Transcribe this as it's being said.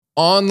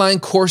Online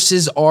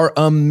courses are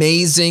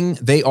amazing.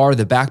 They are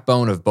the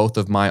backbone of both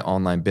of my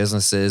online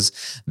businesses.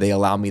 They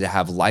allow me to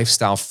have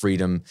lifestyle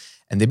freedom,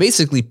 and they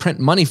basically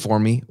print money for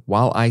me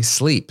while I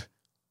sleep.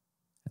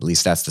 At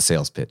least that's the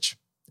sales pitch.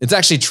 It's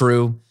actually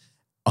true,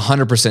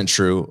 100%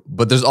 true,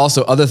 but there's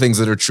also other things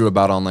that are true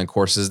about online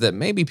courses that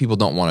maybe people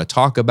don't want to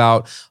talk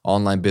about,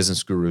 online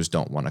business gurus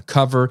don't want to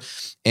cover,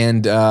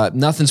 and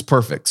nothing's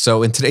perfect.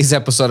 So in today's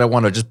episode, I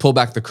want to just pull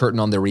back the curtain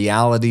on the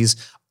realities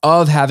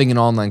of having an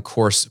online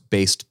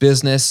course-based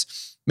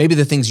business, maybe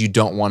the things you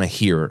don't want to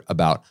hear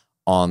about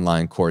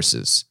online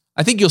courses.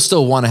 I think you'll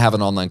still want to have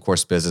an online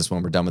course business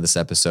when we're done with this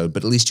episode,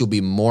 but at least you'll be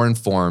more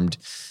informed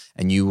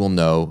and you will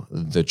know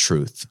the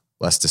truth.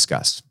 Let's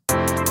discuss.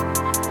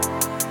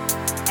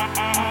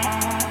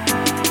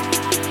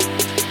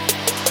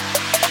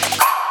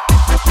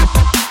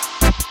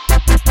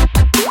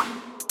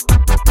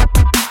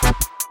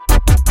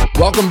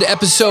 Welcome to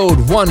episode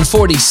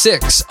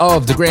 146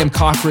 of The Graham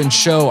Cochran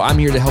Show. I'm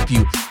here to help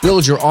you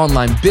build your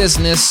online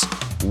business,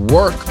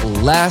 work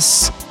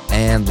less,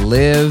 and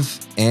live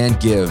and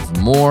give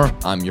more.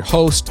 I'm your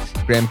host,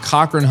 Graham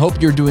Cochran. Hope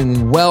you're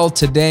doing well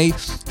today.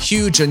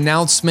 Huge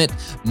announcement.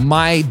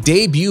 My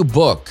debut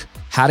book,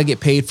 How to Get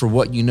Paid for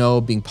What You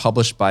Know, being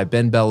published by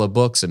Ben Bella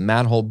Books and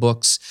Matt Hole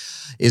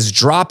Books, is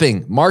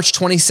dropping March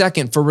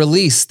 22nd for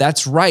release.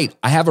 That's right.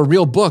 I have a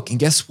real book. And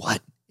guess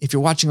what? If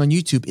you're watching on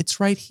YouTube, it's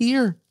right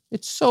here.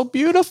 It's so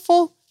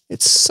beautiful.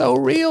 It's so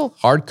real.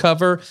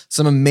 Hardcover.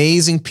 Some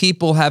amazing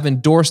people have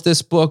endorsed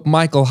this book.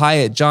 Michael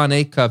Hyatt, John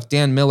Acuff,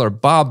 Dan Miller,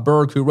 Bob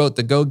Berg, who wrote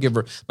The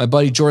Go-Giver, my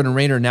buddy Jordan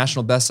Rayner,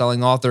 national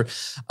best-selling author.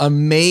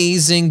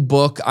 Amazing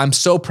book. I'm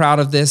so proud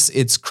of this.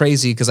 It's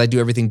crazy because I do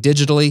everything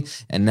digitally,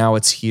 and now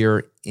it's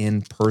here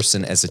in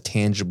person as a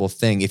tangible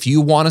thing. If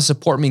you want to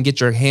support me and get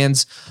your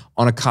hands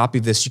on a copy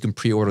of this, you can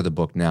pre-order the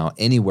book now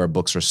anywhere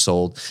books are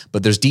sold.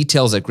 But there's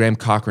details at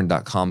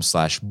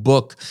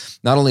grahamcochran.com/book,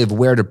 not only of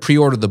where to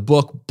pre-order the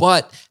book,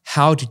 but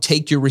how to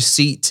take your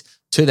receipt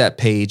to that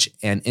page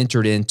and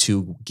enter it in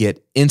to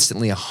get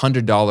instantly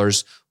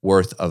 $100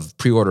 worth of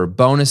pre-order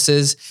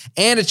bonuses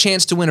and a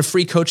chance to win a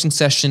free coaching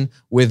session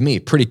with me.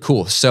 Pretty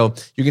cool. So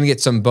you're going to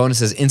get some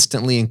bonuses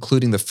instantly,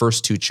 including the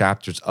first 2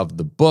 chapters of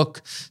the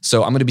book.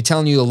 So I'm going to be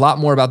telling you a lot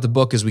more about the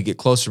book as we get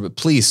closer, but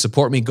please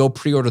support me. Go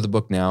pre-order the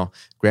book now,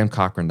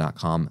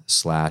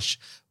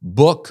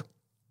 grahamcochran.com/book.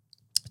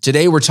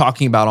 Today, we're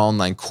talking about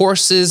online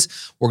courses.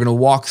 We're going to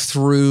walk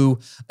through,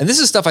 and this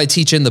is stuff I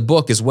teach in the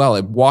book as well.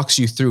 It walks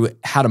you through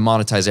how to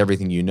monetize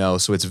everything you know.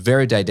 So it's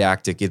very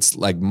didactic. It's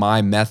like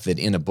my method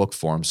in a book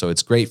form. So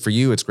it's great for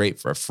you. It's great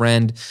for a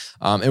friend.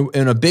 And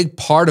a big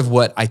part of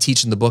what I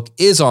teach in the book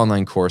is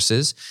online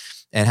courses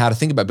and how to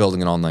think about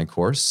building an online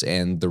course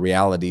and the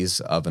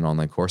realities of an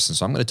online course. And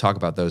so I'm going to talk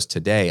about those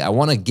today. I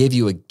want to give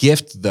you a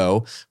gift,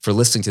 though, for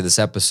listening to this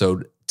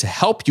episode to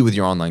help you with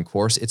your online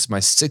course. It's my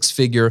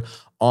 6-figure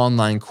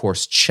online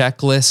course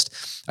checklist.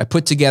 I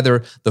put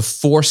together the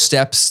 4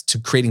 steps to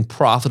creating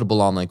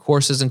profitable online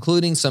courses,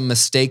 including some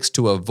mistakes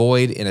to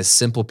avoid in a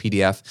simple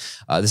PDF.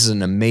 This is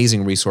an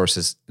amazing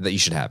resource that you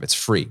should have. It's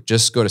free.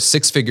 Just go to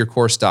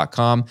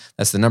sixfigurecourse.com.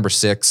 That's the number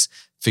 6,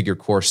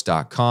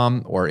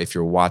 figurecourse.com. Or if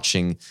you're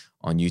watching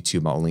on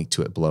YouTube, I'll link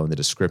to it below in the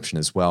description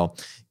as well.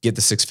 Get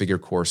the 6-figure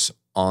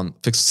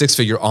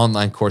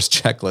online course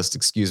checklist,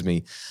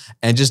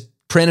 and just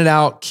print it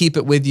out, keep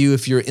it with you.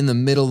 If you're in the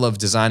middle of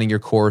designing your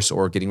course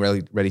or getting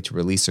ready to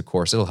release a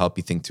course, it'll help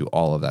you think through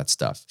all of that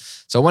stuff.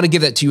 So I want to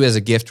give that to you as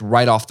a gift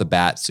right off the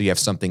bat so you have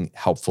something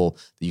helpful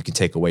that you can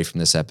take away from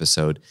this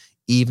episode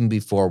even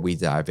before we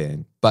dive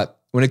in. But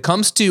when it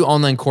comes to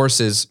online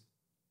courses,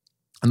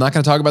 I'm not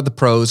going to talk about the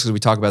pros because we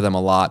talk about them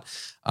a lot,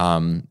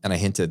 and I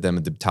hinted at them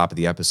at the top of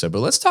the episode. But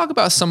let's talk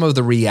about some of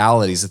the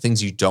realities, the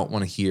things you don't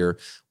want to hear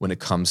when it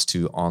comes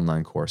to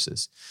online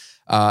courses.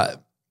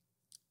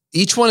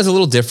 Each one is a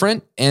little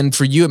different, and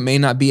for you, it may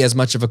not be as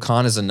much of a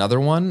con as another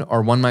one,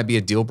 or one might be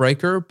a deal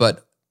breaker,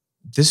 but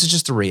this is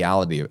just the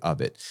reality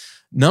of it.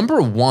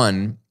 Number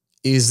 1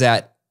 is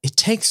that it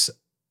takes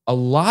a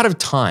lot of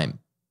time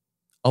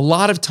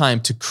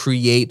to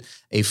create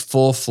a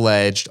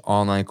full-fledged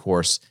online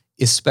course,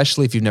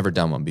 especially if you've never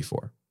done one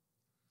before.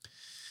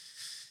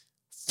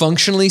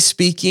 Functionally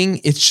speaking,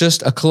 it's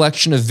just a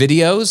collection of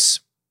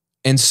videos,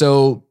 and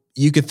so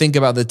you could think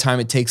about the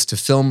time it takes to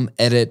film,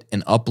 edit,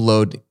 and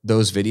upload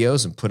those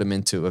videos and put them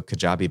into a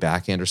Kajabi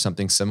backend or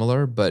something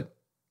similar. But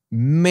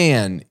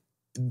man,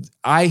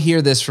 I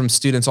hear this from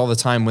students all the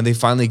time when they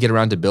finally get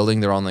around to building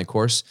their online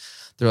course.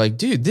 They're like,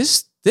 dude,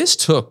 this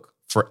took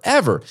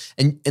forever.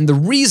 And the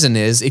reason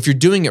is, if you're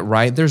doing it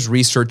right, there's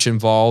research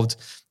involved,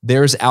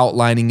 there's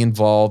outlining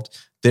involved,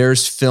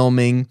 there's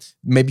filming.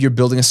 Maybe you're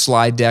building a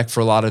slide deck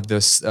for a lot of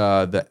this,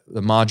 the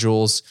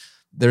modules.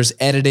 There's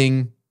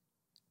editing.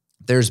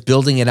 There's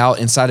building it out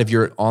inside of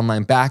your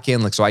online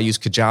backend. Like, so I use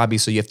Kajabi,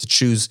 so you have to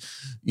choose,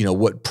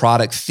 what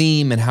product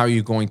theme and how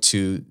you're going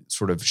to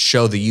sort of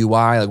show the UI.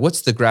 Like,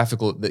 what's the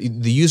graphical,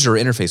 the user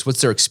interface?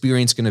 What's their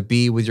experience going to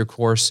be with your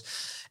course?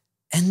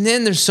 And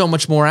then there's so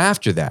much more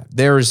after that.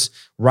 There's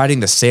writing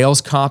the sales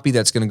copy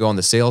that's going to go on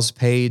the sales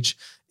page.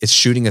 it's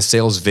shooting a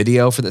sales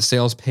video for the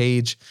sales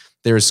page.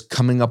 There's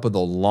coming up with a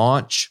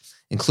launch,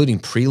 including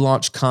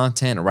pre-launch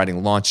content or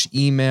writing launch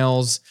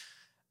emails.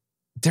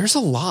 There's a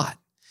lot.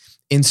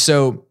 And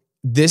so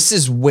this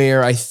is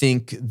where I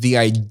think the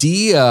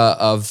idea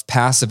of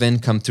passive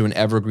income through an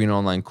evergreen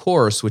online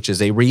course, which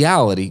is a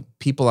reality,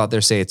 people out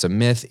there say it's a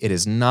myth. It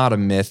is not a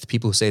myth.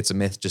 People who say it's a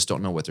myth just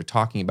don't know what they're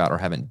talking about or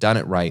haven't done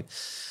it right.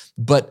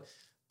 But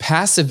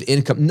passive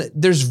income,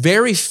 there's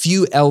very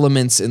few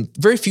elements and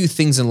very few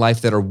things in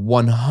life that are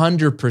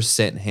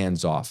 100%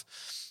 hands-off.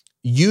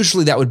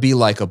 Usually that would be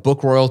like a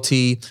book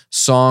royalty,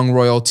 song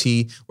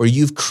royalty, where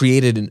you've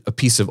created a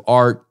piece of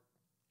art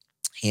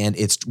and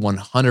it's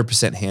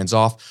 100%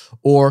 hands-off,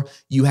 or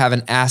you have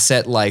an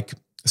asset like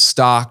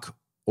stock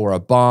or a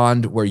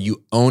bond where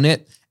you own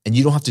it and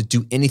you don't have to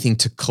do anything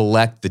to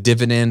collect the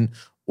dividend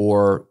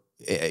or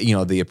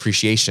the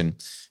appreciation.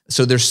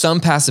 So there's some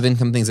passive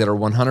income things that are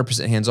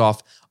 100%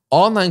 hands-off.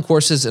 Online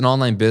courses and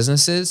online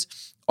businesses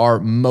are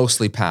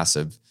mostly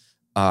passive.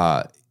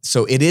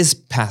 So it is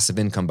passive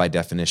income by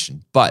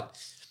definition. But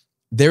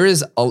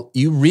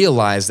you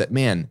realize that,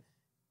 man,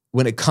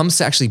 when it comes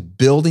to actually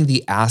building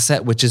the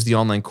asset, which is the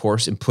online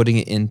course, and putting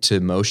it into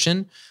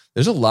motion,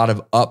 there's a lot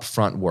of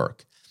upfront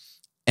work.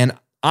 And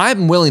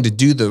I'm willing to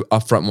do the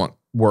upfront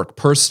work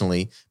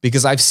personally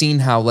because I've seen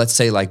how, let's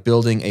say, like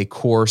building a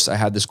course, I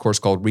had this course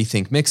called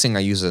Rethink Mixing.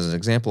 I use it as an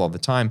example all the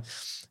time.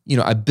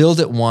 I build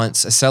it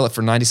once, I sell it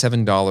for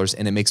 $97,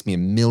 and it makes me $1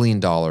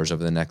 million over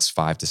the next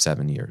 5 to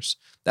 7 years.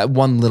 That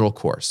one little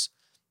course.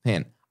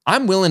 Man,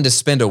 I'm willing to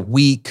spend a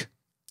week,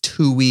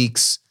 2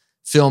 weeks,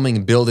 filming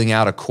and building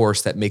out a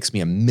course that makes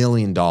me $1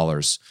 million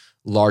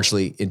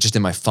largely just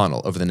in my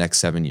funnel over the next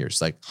 7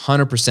 years. Like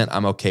 100%,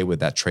 I'm okay with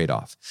that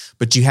trade-off.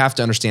 But you have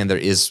to understand there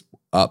is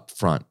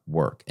upfront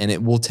work and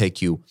it will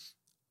take you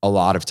a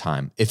lot of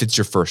time if it's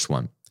your first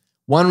one.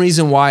 One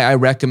reason why I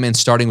recommend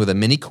starting with a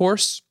mini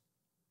course,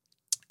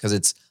 because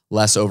it's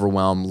less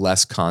overwhelmed,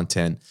 less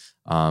content,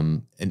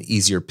 an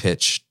easier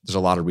pitch. There's a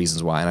lot of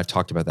reasons why, and I've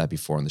talked about that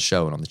before on the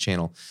show and on the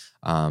channel.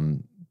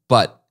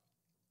 But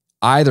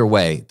either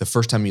way, the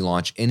first time you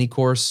launch any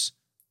course,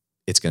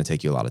 it's going to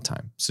take you a lot of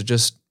time. So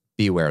just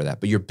be aware of that.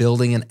 But you're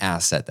building an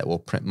asset that will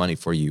print money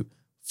for you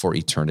for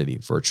eternity,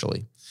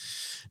 virtually.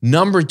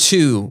 Number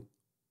 2,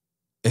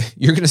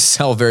 you're going to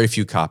sell very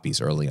few copies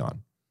early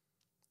on.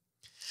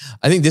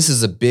 I think this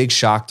is a big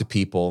shock to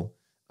people.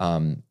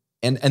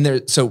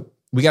 So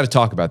we got to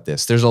talk about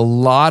this. There's a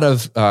lot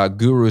of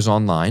gurus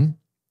online,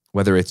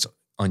 whether it's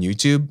on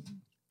YouTube,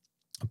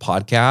 a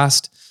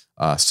podcast,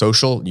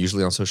 social,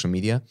 usually on social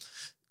media,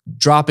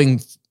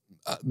 dropping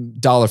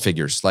dollar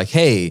figures like,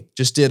 hey,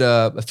 just did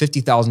a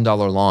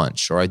 $50,000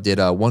 launch, or I did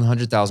a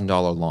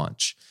 $100,000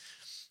 launch.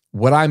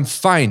 What I'm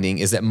finding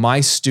is that my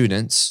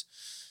students,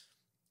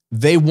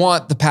 they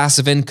want the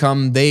passive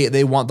income,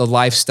 they want the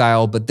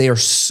lifestyle, but they are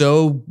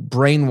so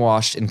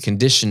brainwashed and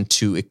conditioned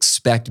to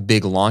expect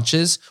big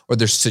launches, or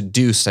they're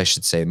seduced, I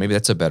should say, maybe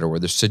that's a better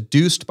word. They're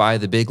seduced by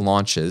the big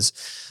launches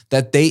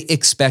that they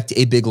expect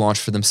a big launch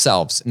for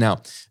themselves.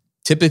 Now,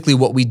 typically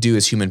what we do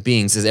as human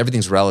beings is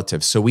everything's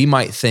relative. So we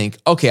might think,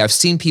 okay, I've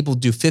seen people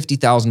do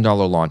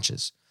 $50,000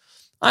 launches.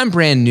 I'm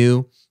brand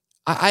new.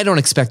 I don't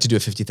expect to do a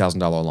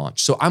 $50,000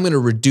 launch. So I'm going to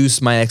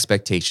reduce my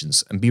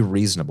expectations and be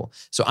reasonable.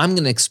 So I'm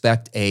going to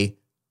expect a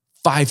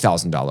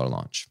 $5,000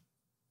 launch.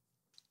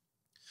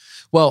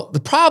 Well, the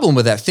problem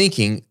with that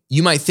thinking,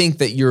 you might think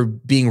that you're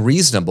being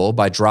reasonable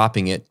by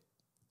dropping it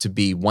to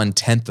be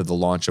 1/10 of the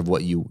launch of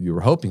what you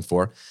were hoping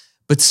for,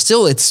 but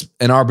still it's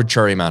an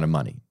arbitrary amount of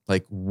money.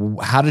 Like,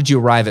 how did you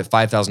arrive at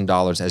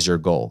 $5,000 as your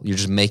goal? You're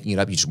just making it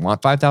up. You just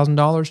want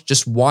 $5,000?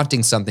 Just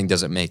wanting something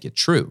doesn't make it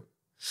true.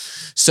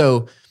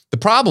 So the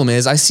problem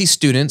is I see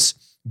students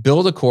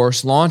build a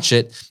course, launch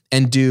it,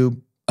 and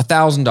do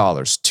 $1,000,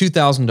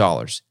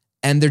 $2,000,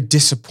 and they're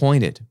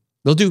disappointed.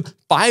 They'll do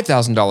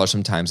 $5,000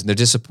 sometimes, and they're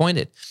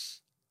disappointed.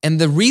 And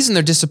the reason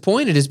they're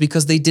disappointed is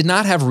because they did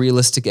not have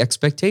realistic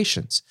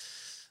expectations.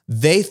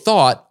 They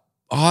thought,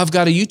 oh, I've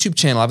got a YouTube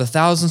channel. I have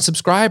 1,000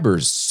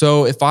 subscribers.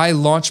 So if I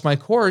launch my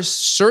course,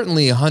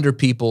 certainly 100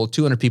 people,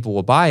 200 people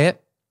will buy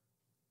it.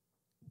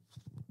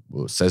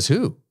 Well, says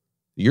who?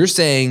 You're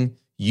saying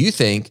you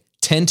think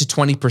 10 to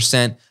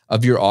 20%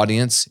 of your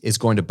audience is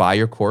going to buy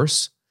your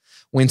course,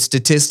 when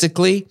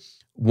statistically,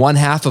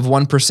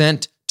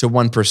 0.5% to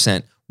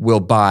 1% will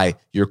buy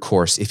your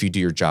course if you do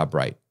your job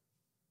right.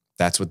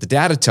 That's what the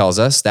data tells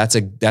us. That's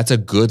a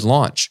good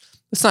launch.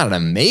 It's not an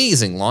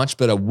amazing launch,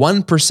 but a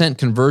 1%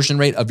 conversion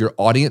rate of your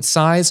audience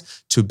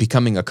size to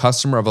becoming a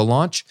customer of a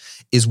launch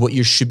is what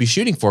you should be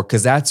shooting for,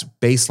 because that's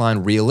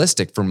baseline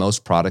realistic for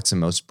most products and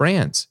most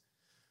brands.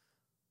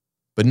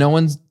 But no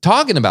one's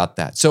talking about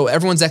that. So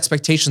everyone's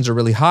expectations are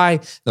really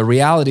high. The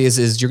reality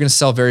is you're going to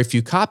sell very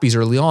few copies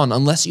early on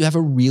unless you have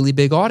a really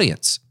big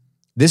audience.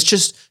 This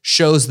just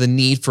shows the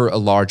need for a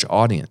large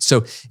audience.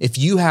 So if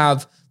you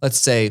have, let's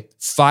say,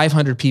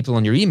 500 people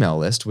on your email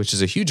list, which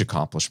is a huge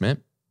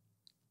accomplishment,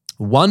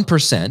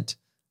 1%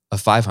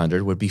 of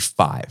 500 would be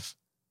 5.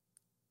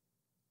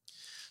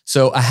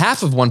 So a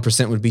half of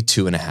 1% would be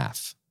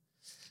 2.5.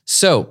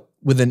 So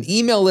with an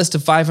email list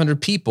of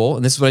 500 people,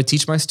 and this is what I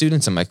teach my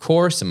students in my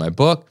course, in my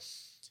book,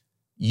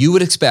 you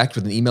would expect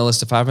with an email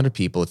list of 500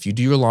 people, if you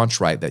do your launch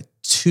right, that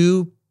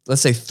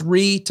let's say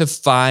 3 to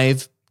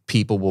 5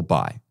 people will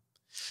buy.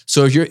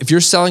 So if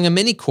you're selling a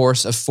mini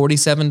course of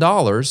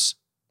 $47,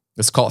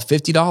 let's call it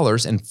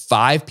 $50, and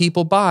 5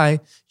 people buy,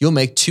 you'll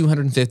make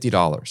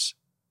 $250.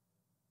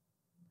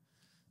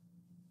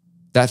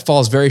 That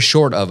falls very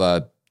short of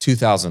a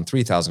 $2,000,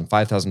 $3,000,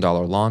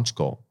 $5,000 launch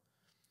goal.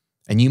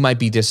 And you might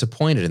be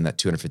disappointed in that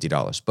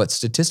 $250, but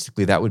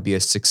statistically, that would be a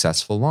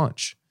successful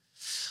launch.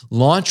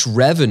 Launch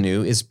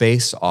revenue is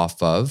based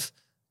off of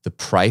the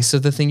price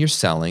of the thing you're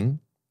selling,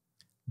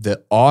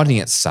 the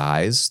audience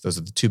size, those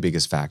are the 2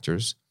 biggest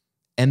factors,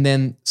 and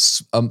then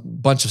a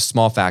bunch of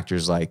small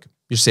factors like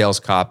your sales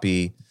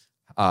copy,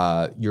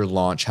 your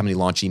launch, how many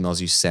launch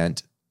emails you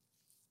sent,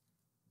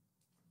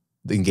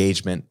 the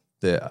engagement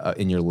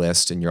in your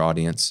list and your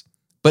audience.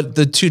 But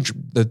the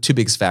two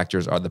biggest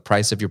factors are the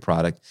price of your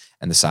product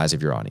and the size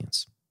of your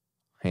audience,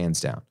 hands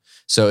down.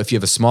 So if you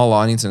have a small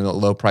audience and a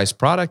low price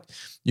product,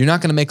 you're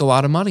not going to make a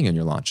lot of money on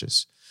your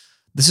launches.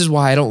 This is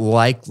why I don't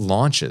like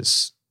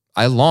launches.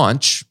 I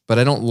launch, but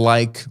I don't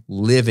like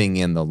living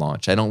in the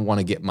launch. I don't want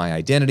to get my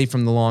identity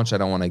from the launch. I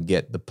don't want to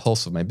get the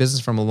pulse of my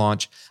business from a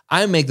launch.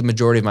 I make the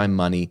majority of my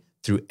money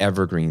through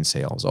evergreen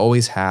sales.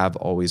 Always have,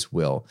 always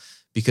will,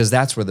 because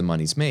that's where the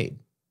money's made,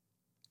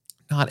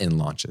 not in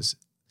launches.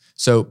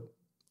 So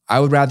I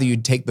would rather you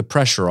take the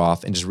pressure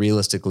off and just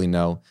realistically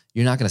know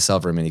you're not going to sell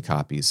very many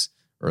copies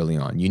early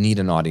on. You need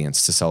an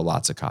audience to sell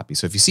lots of copies.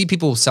 So if you see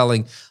people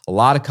selling a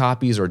lot of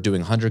copies or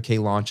doing 100K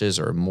launches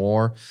or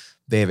more,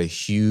 they have a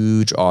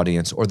huge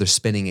audience, or they're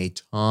spending a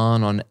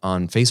ton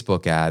on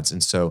Facebook ads.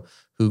 And so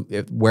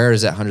where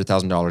is that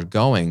 $100,000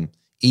 going?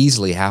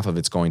 Easily half of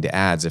it's going to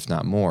ads, if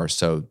not more.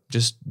 So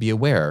just be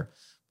aware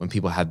when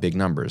people have big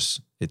numbers.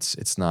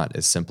 It's not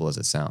as simple as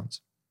it sounds.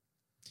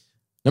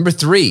 Number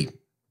 3,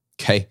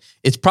 okay,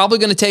 it's probably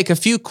going to take a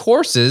few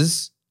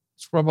courses.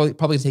 It's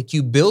probably take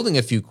you building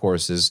a few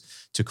courses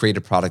to create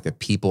a product that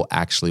people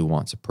actually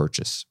want to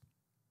purchase.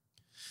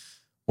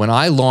 When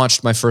I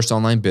launched my first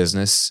online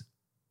business,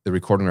 The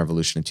Recording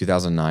Revolution, in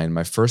 2009,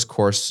 my first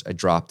course I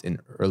dropped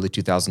in early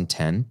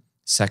 2010,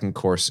 second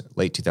course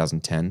late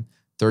 2010,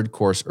 third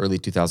course early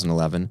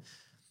 2011.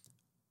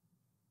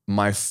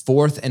 My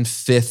 4th and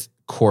 5th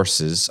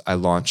courses I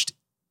launched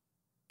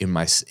in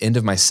my end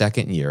of my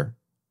second year.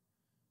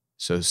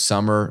 So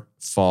summer,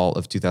 fall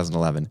of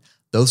 2011.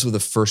 Those were the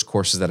first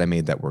courses that I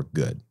made that were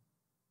good.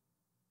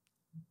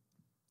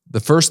 The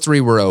first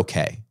 3 were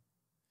okay.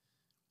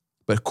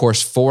 But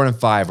course 4 and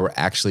 5 were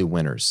actually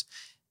winners.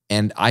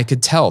 And I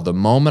could tell the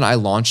moment I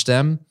launched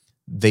them,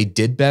 they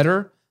did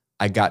better.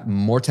 I got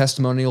more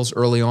testimonials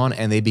early on,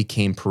 and they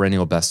became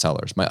perennial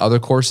bestsellers. My other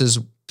courses,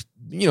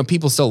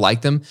 people still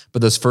like them,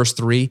 but those first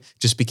 3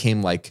 just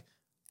became like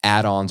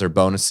add-ons or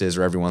bonuses,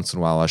 or every once in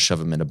a while I'll shove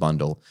them in a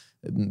bundle.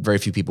 Very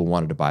few people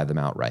wanted to buy them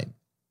outright.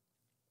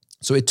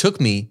 So it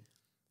took me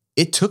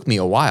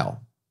a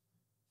while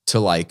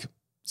to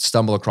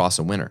stumble across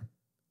a winner,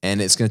 and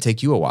it's going to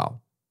take you a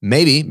while.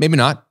 Maybe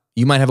not.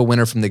 You might have a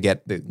winner from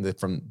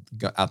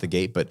out the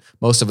gate, but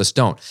most of us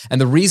don't. And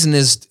the reason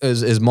is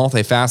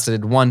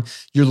multifaceted. One,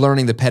 you're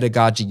learning the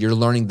pedagogy. You're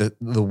learning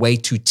the way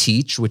to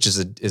teach, which is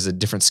a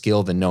different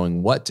skill than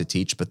knowing what to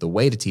teach, but the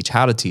way to teach,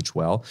 how to teach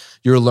well.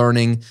 You're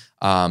learning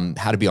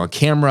how to be on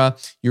camera.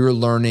 You're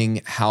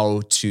learning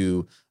how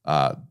to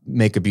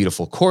make a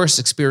beautiful course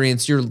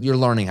experience. You're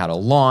learning how to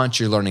launch.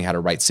 You're learning how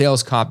to write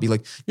sales copy.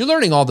 You're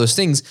learning all those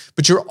things,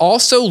 but you're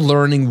also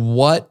learning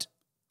what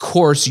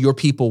course your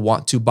people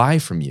want to buy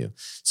from you.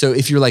 So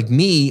if you're like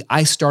me,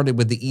 I started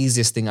with the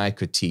easiest thing I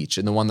could teach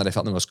and the one that I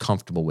felt the most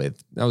comfortable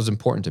with. That was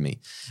important to me.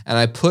 And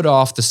I put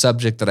off the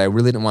subject that I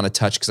really didn't want to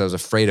touch because I was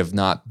afraid of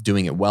not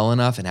doing it well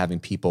enough and having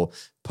people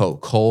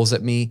poke holes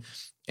at me.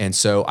 And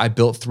so I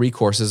built 3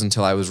 courses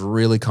until I was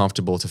really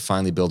comfortable to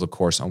finally build a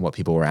course on what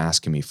people were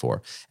asking me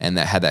for. And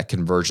that had that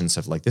convergence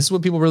of this is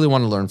what people really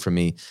want to learn from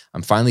me.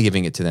 I'm finally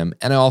giving it to them.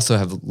 And I also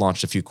have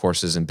launched a few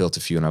courses and built a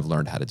few, and I've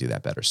learned how to do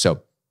that better.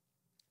 So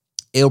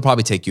it'll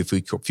probably take you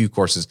a few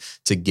courses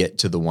to get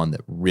to the one that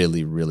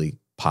really, really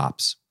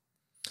pops.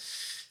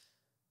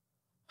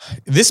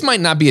 This might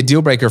not be a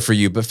deal breaker for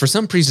you, but for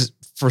some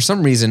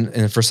reason,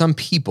 and for some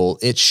people,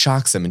 it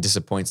shocks them and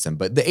disappoints them.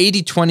 But the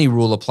 80-20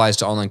 rule applies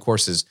to online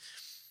courses.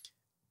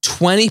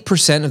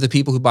 20% of the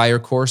people who buy your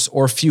course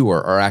or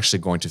fewer are actually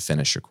going to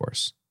finish your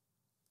course.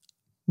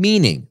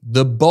 Meaning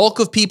the bulk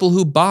of people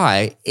who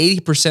buy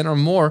 80% or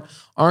more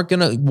aren't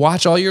going to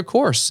watch all your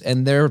course,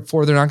 and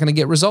therefore they're not going to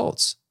get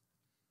results.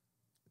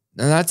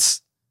 And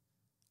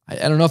I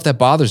don't know if that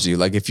bothers you.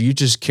 If you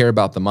just care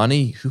about the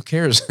money, who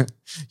cares?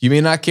 You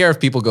may not care if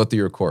people go through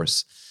your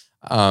course.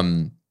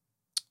 But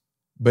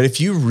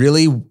if you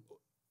really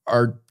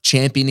are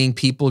championing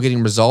people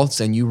getting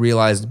results and you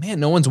realize, man,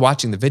 no one's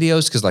watching the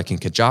videos, because in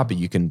Kajabi,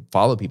 you can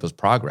follow people's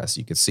progress.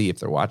 You can see if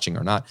they're watching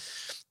or not.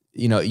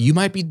 You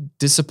might be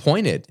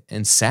disappointed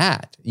and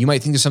sad. You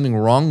might think there's something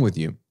wrong with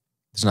you.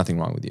 There's nothing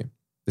wrong with you.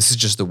 This is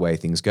just the way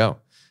things go.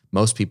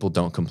 Most people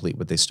don't complete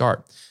what they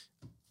start.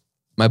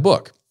 my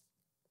book.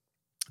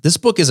 This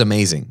book is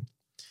amazing.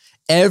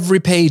 Every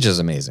page is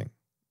amazing.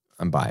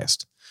 I'm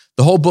biased.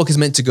 The whole book is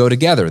meant to go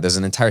together. There's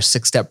an entire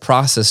 6-step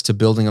process to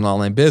building an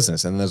online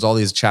business. And there's all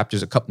these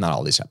chapters, not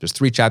all these chapters,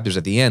 3 chapters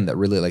at the end that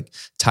really like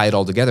tie it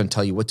all together and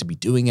tell you what to be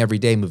doing every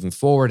day moving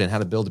forward and how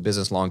to build a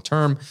business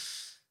long-term.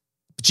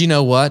 But you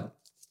know what?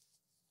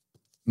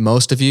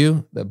 Most of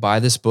you that buy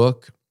this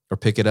book or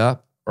pick it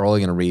up are only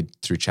going to read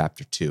through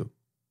chapter 2.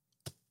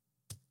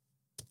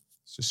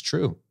 It's just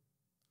true.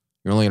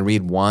 You're only going to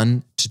read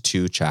 1 to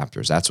 2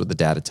 chapters. That's what the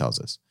data tells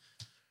us.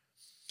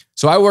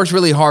 So I worked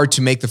really hard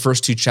to make the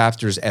first 2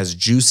 chapters as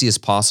juicy as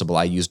possible.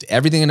 I used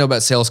everything I know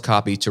about sales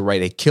copy to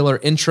write a killer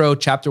intro,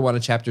 chapter 1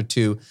 and chapter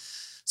 2,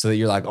 so that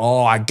you're like,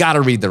 oh, I got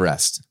to read the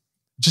rest.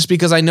 Just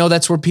because I know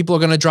that's where people are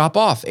going to drop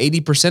off.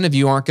 80% of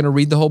you aren't going to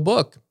read the whole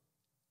book.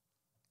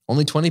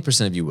 Only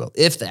 20% of you will,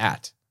 if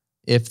that.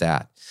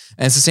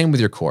 And it's the same with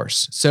your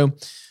course. So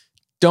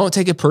don't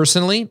take it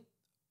personally,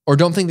 or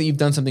don't think that you've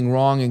done something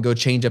wrong and go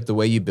change up the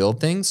way you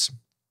build things.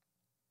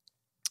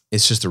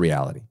 It's just a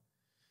reality.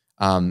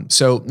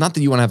 So not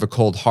that you want to have a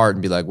cold heart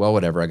and be like, well,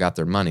 whatever, I got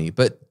their money.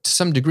 But to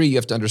some degree, you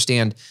have to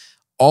understand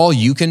all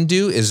you can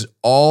do is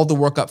all the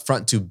work up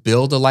front to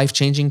build a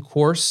life-changing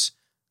course,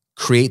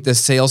 create the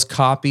sales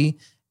copy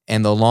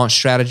and the launch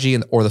strategy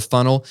or the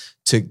funnel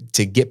to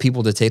get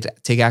people to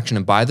take action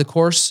and buy the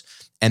course,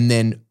 and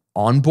then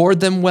onboard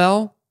them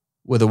well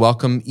with a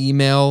welcome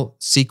email,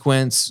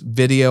 sequence,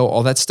 video,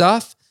 all that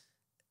stuff.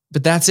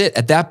 But that's it.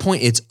 At that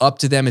point, it's up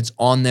to them. It's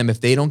on them. If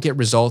they don't get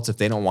results, if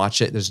they don't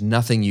watch it, there's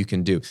nothing you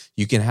can do.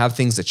 You can have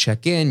things that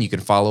check in. You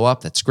can follow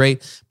up. That's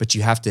great. But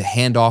you have to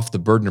hand off the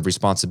burden of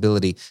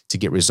responsibility to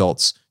get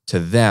results to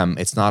them.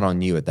 It's not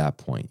on you at that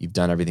point. You've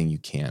done everything you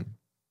can.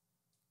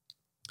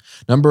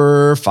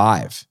 Number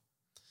 5,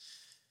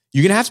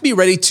 you're going to have to be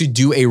ready to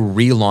do a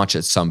relaunch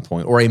at some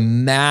point or a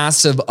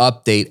massive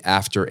update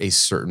after a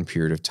certain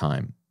period of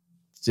time.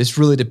 This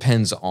really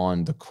depends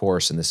on the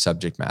course and the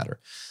subject matter.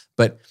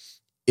 But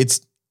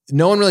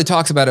no one really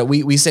talks about it.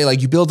 We say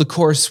like you build a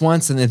course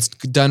once and it's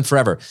done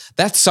forever.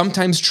 That's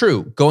sometimes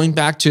true. Going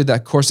back to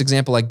that course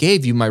example I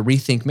gave you, my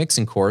Rethink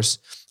Mixing course,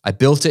 I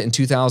built it in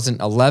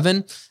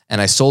 2011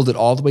 and I sold it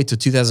all the way to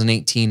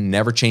 2018,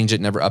 never changed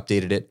it, never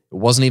updated it. It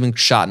wasn't even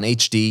shot in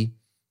HD.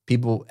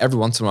 People every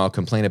once in a while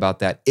complain about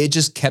that. It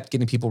just kept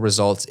getting people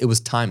results. It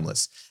was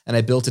timeless. And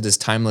I built it as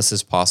timeless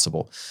as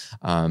possible.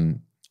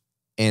 And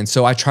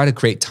so I try to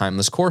create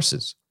timeless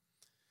courses.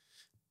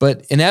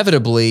 But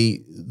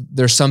inevitably,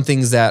 there's some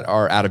things that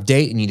are out of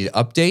date and you need to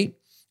update.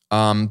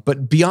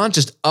 But beyond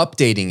just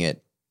updating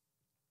it,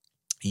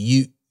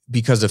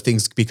 because of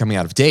things becoming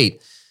out of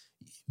date,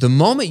 the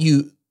moment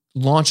you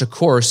launch a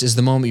course is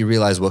the moment you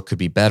realize what could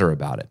be better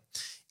about it.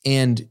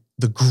 And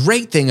the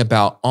great thing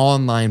about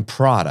online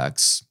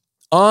products,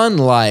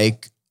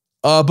 unlike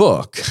a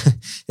book,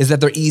 is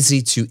that they're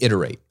easy to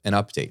iterate and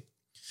update.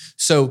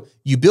 So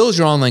you build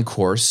your online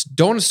course,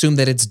 don't assume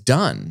that it's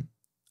done.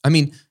 I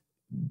mean,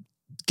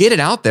 get it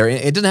out there.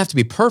 It doesn't have to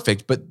be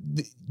perfect, but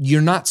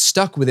you're not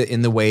stuck with it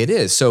in the way it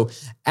is. So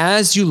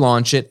as you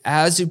launch it,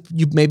 as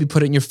you maybe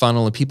put it in your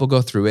funnel and people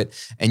go through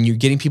it and you're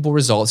getting people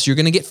results, you're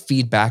going to get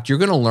feedback. You're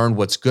going to learn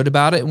what's good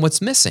about it and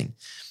what's missing.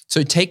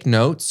 So take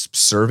notes,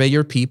 survey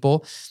your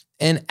people,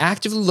 and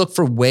actively look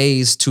for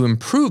ways to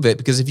improve it,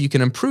 because if you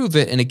can improve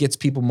it and it gets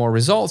people more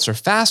results or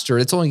faster,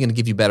 it's only going to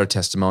give you better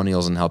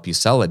testimonials and help you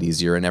sell it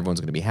easier, and everyone's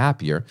going to be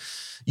happier.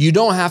 You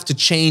don't have to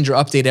change or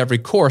update every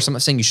course. I'm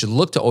not saying you should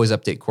look to always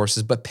update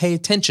courses, but pay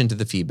attention to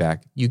the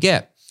feedback you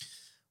get.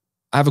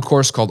 I have a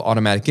course called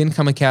Automatic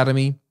Income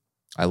Academy.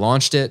 I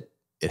launched it.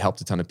 It helped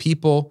a ton of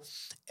people.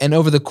 And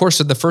over the course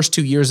of the first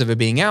 2 years of it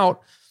being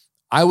out,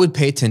 I would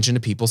pay attention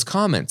to people's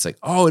comments. Like,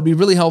 oh, it'd be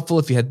really helpful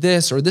if you had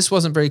this, or this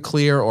wasn't very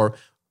clear, or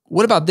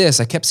what about this?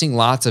 I kept seeing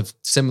lots of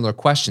similar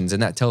questions,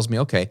 and that tells me,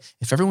 okay,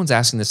 if everyone's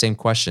asking the same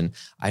question,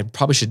 I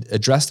probably should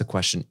address the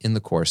question in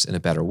the course in a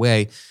better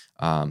way,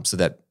 so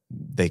that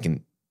they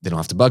don't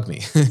have to bug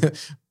me.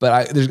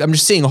 But I'm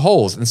just seeing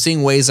holes and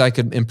seeing ways I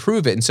could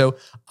improve it. And so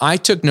I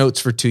took notes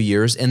for 2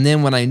 years, and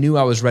then when I knew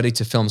I was ready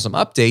to film some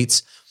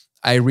updates,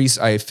 I reached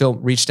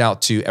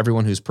out to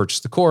everyone who's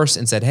purchased the course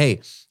and said,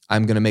 hey,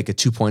 I'm going to make a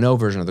 2.0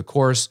 version of the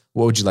course.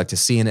 What would you like to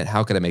see in it?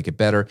 How could I make it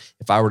better?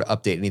 If I were to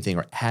update anything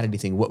or add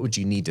anything, what would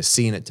you need to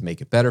see in it to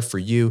make it better for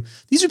you?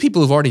 These are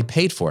people who've already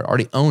paid for it,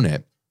 already own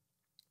it.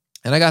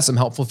 And I got some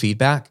helpful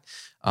feedback.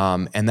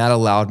 And that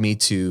allowed me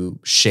to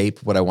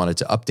shape what I wanted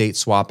to update,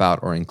 swap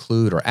out, or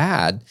include or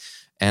add.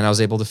 And I was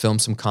able to film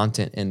some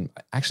content and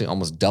actually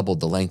almost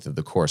doubled the length of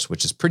the course,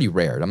 which is pretty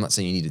rare. I'm not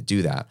saying you need to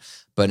do that.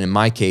 But in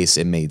my case,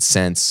 it made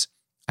sense.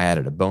 I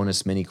added a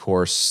bonus mini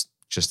course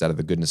just out of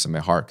the goodness of my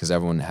heart, because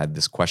everyone had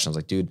this question. I was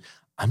like, dude,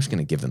 I'm just going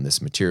to give them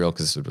this material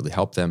because this would really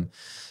help them.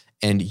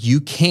 And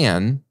you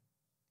can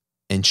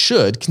and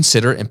should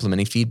consider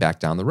implementing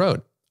feedback down the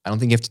road. I don't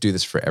think you have to do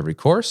this for every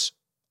course.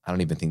 I don't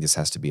even think this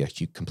has to be a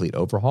complete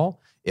overhaul.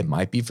 It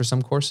might be for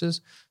some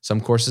courses. Some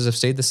courses have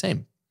stayed the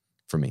same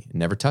for me and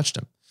never touched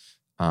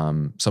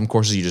them. Some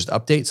courses you just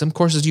update. Some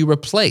courses you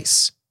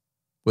replace.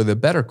 with a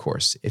better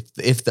course. If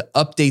the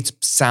updates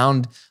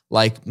sound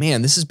like,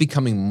 man, this is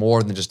becoming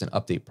more than just an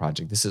update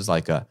project. This is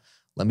like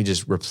let me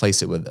just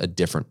replace it with a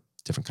different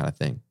kind of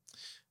thing.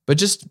 But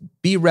just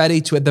be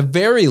ready to, at the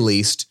very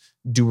least,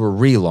 do a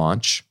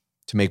relaunch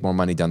to make more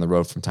money down the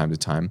road from time to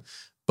time,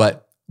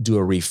 but do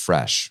a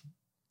refresh.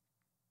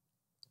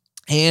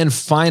 And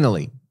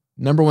finally,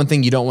 number one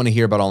thing you don't want to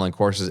hear about online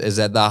courses is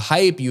that the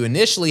hype you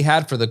initially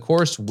had for the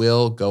course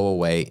will go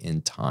away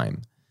in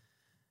time,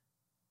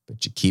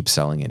 but you keep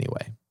selling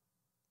anyway.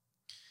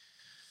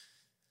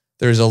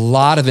 There's a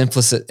lot of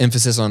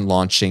emphasis on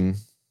launching.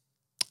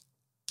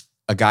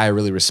 A guy I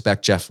really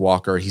respect, Jeff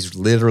Walker, he's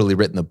literally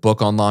written a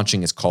book on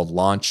launching. It's called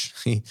Launch.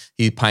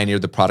 He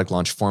pioneered the product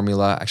launch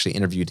formula. I actually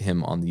interviewed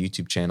him on the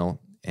YouTube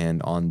channel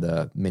and on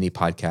the mini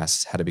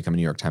podcasts, How to Become a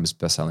New York Times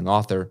bestselling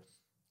author.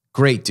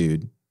 Great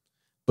dude.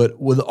 But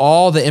with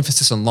all the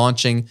emphasis on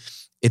launching,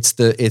 it's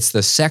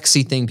the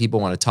sexy thing people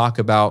want to talk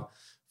about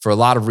for a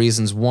lot of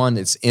reasons. One,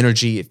 it's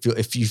energy.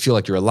 If you feel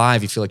like you're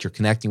alive, you feel like you're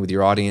connecting with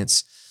your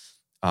audience.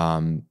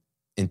 And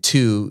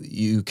two,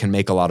 you can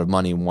make a lot of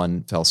money in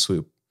one fell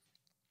swoop.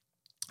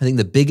 I think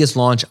the biggest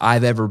launch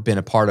I've ever been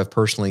a part of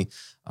personally,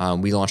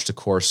 we launched a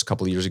course a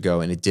couple of years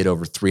ago and it did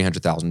over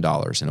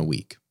 $300,000 in a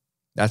week.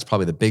 That's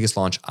probably the biggest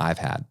launch I've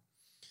had.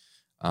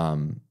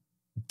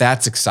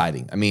 That's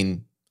exciting. I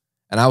mean,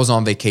 and I was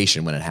on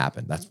vacation when it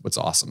happened. That's what's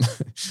awesome.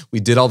 We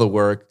did all the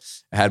work.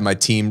 I had my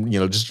team,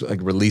 just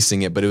like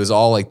releasing it, but it was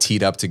all like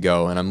teed up to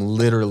go. And I'm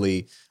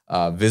literally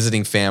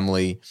visiting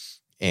family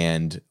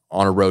and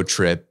on a road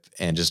trip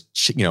and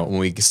just, when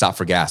we stopped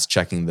for gas,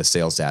 checking the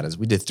sales data.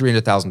 We did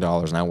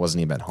 $300,000 and I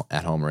wasn't even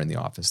at home or in the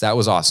office. That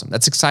was awesome.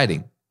 That's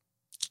exciting.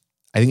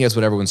 I think that's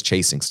what everyone's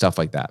chasing, stuff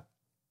like that.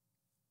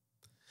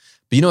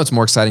 But what's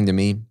more exciting to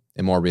me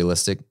and more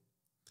realistic?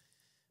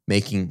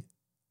 Making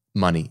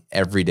money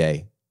every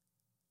day,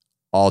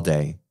 all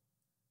day,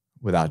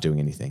 without doing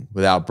anything,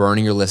 without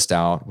burning your list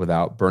out,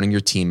 without burning your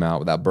team out,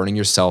 without burning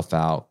yourself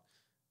out,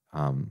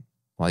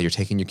 while you're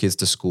taking your kids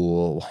to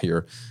school, while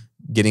you're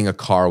getting a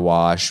car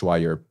wash, while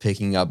you're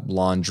picking up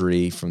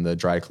laundry from the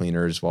dry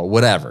cleaners, while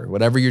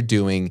whatever you're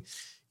doing,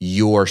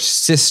 your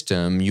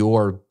system,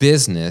 your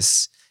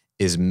business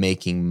is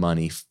making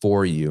money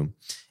for you.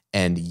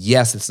 And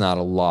yes, it's not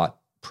a lot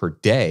per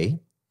day,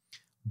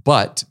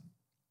 but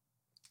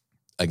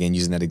again,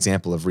 using that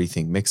example of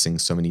Rethink Mixing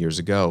so many years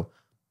ago,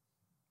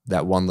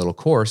 that one little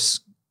course,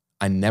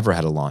 I never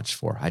had a launch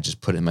for. I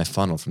just put it in my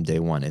funnel from day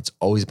one. It's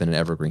always been an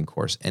evergreen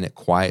course, and it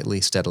quietly,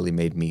 steadily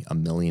made me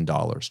 $1 million,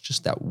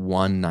 just that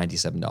one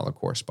 $97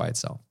 course by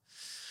itself.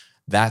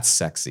 That's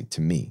sexy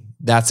to me.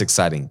 That's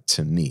exciting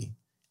to me.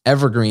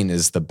 Evergreen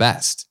is the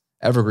best.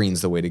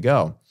 Evergreen's the way to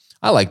go.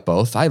 I like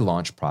both. I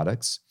launch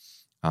products.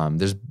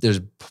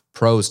 There's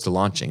pros to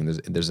launching.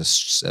 There's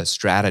a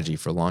strategy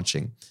for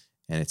launching,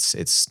 and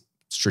it's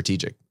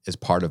strategic as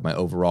part of my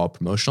overall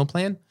promotional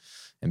plan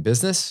and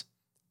business.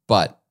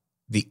 But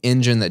the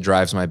engine that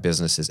drives my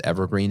business is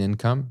evergreen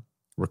income,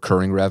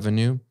 recurring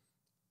revenue.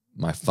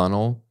 My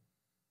funnel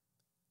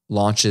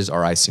launches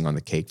are icing on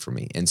the cake for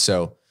me. And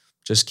so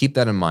just keep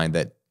that in mind,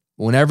 that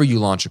whenever you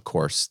launch a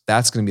course,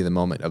 that's going to be the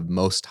moment of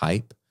most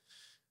hype.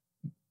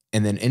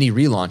 And then any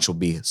relaunch will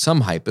be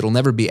some hype. It'll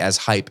never be as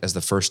hype as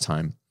the first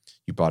time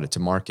you brought it to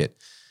market.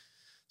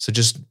 So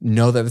just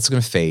know that it's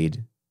going to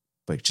fade,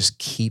 but just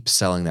keep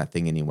selling that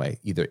thing anyway,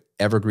 either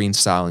evergreen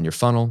style in your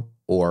funnel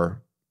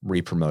or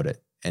re-promote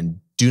it. And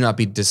do not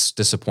be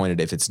disappointed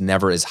if it's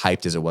never as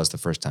hyped as it was the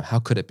first time. How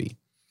could it be?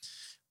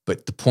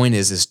 But the point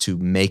is to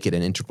make it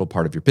an integral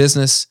part of your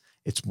business.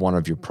 It's one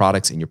of your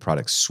products in your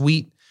product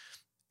suite,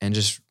 and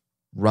just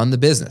run the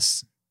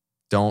business.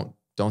 Don't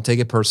take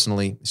it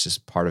personally. It's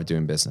just part of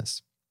doing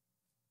business.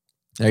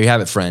 There you have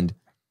it, friend.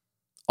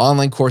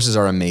 Online courses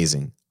are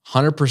amazing.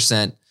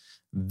 100%.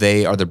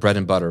 They are the bread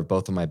and butter of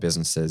both of my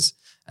businesses,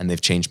 and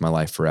they've changed my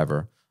life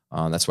forever.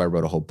 That's why I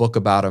wrote a whole book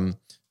about them.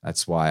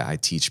 That's why I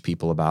teach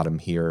people about them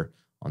here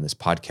on this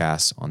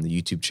podcast, on the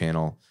YouTube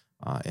channel,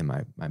 in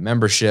my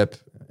membership,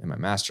 in my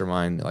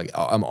mastermind. Like,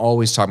 I'm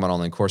always talking about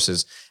online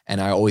courses, and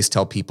I always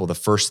tell people the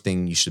first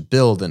thing you should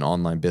build an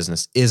online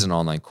business is an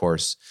online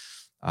course,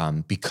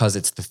 because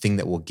it's the thing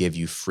that will give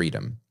you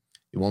freedom.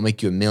 It won't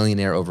make you a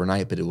millionaire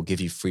overnight, but it will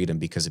give you freedom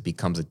because it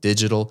becomes a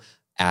digital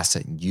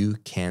asset you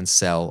can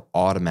sell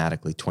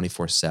automatically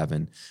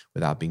 24/7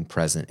 without being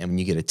present. And when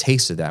you get a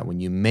taste of that,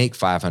 when you make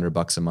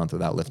 $500 a month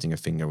without lifting a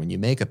finger, when you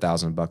make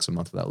 $1,000 a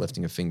month without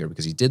lifting a finger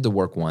because you did the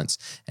work once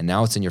and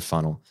now it's in your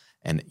funnel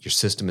and your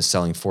system is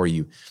selling for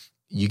you,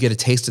 you get a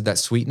taste of that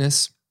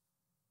sweetness,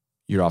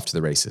 you're off to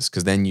the races,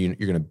 because then you're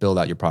going to build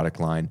out your product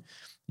line,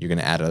 you're going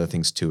to add other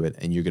things to it,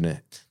 and you're going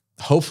to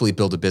hopefully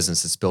build a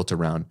business that's built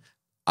around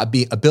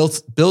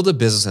build a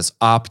business that's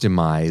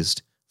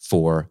optimized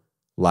for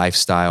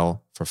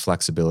lifestyle, for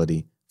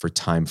flexibility, for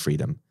time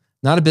freedom.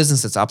 Not a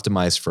business that's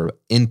optimized for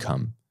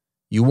income.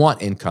 You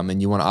want income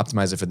and you want to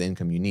optimize it for the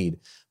income you need.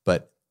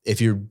 But if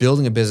you're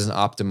building a business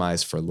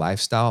optimized for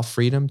lifestyle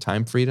freedom,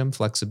 time freedom,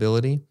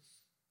 flexibility,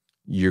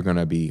 you're going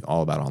to be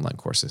all about online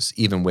courses,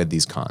 even with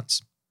these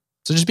cons.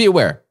 So just be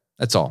aware.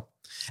 That's all.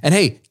 And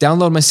hey,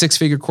 download my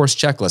 6-figure course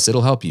checklist.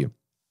 It'll help you.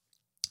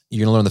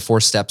 You're going to learn the 4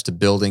 steps to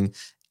building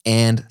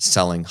and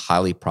selling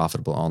highly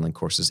profitable online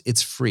courses.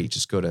 It's free.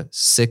 Just go to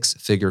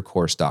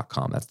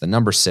 6figurecourse.com. That's the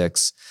number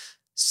 6,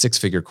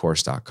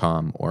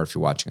 6figurecourse.com. Or if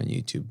you're watching on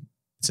YouTube,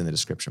 it's in the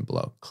description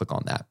below. Click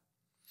on that.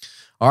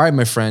 All right,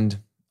 my friend.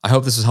 I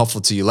hope this was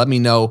helpful to you. Let me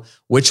know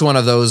which one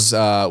of those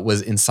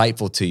was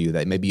insightful to you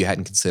that maybe you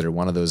hadn't considered,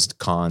 one of those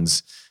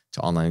cons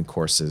to online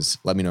courses.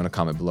 Let me know in a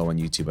comment below on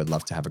YouTube. I'd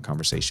love to have a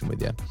conversation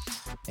with you.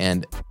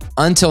 And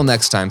until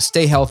next time,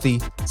 stay healthy,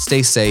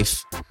 stay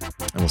safe,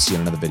 and we'll see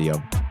you in another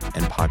video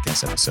and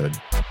podcast episode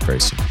very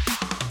soon.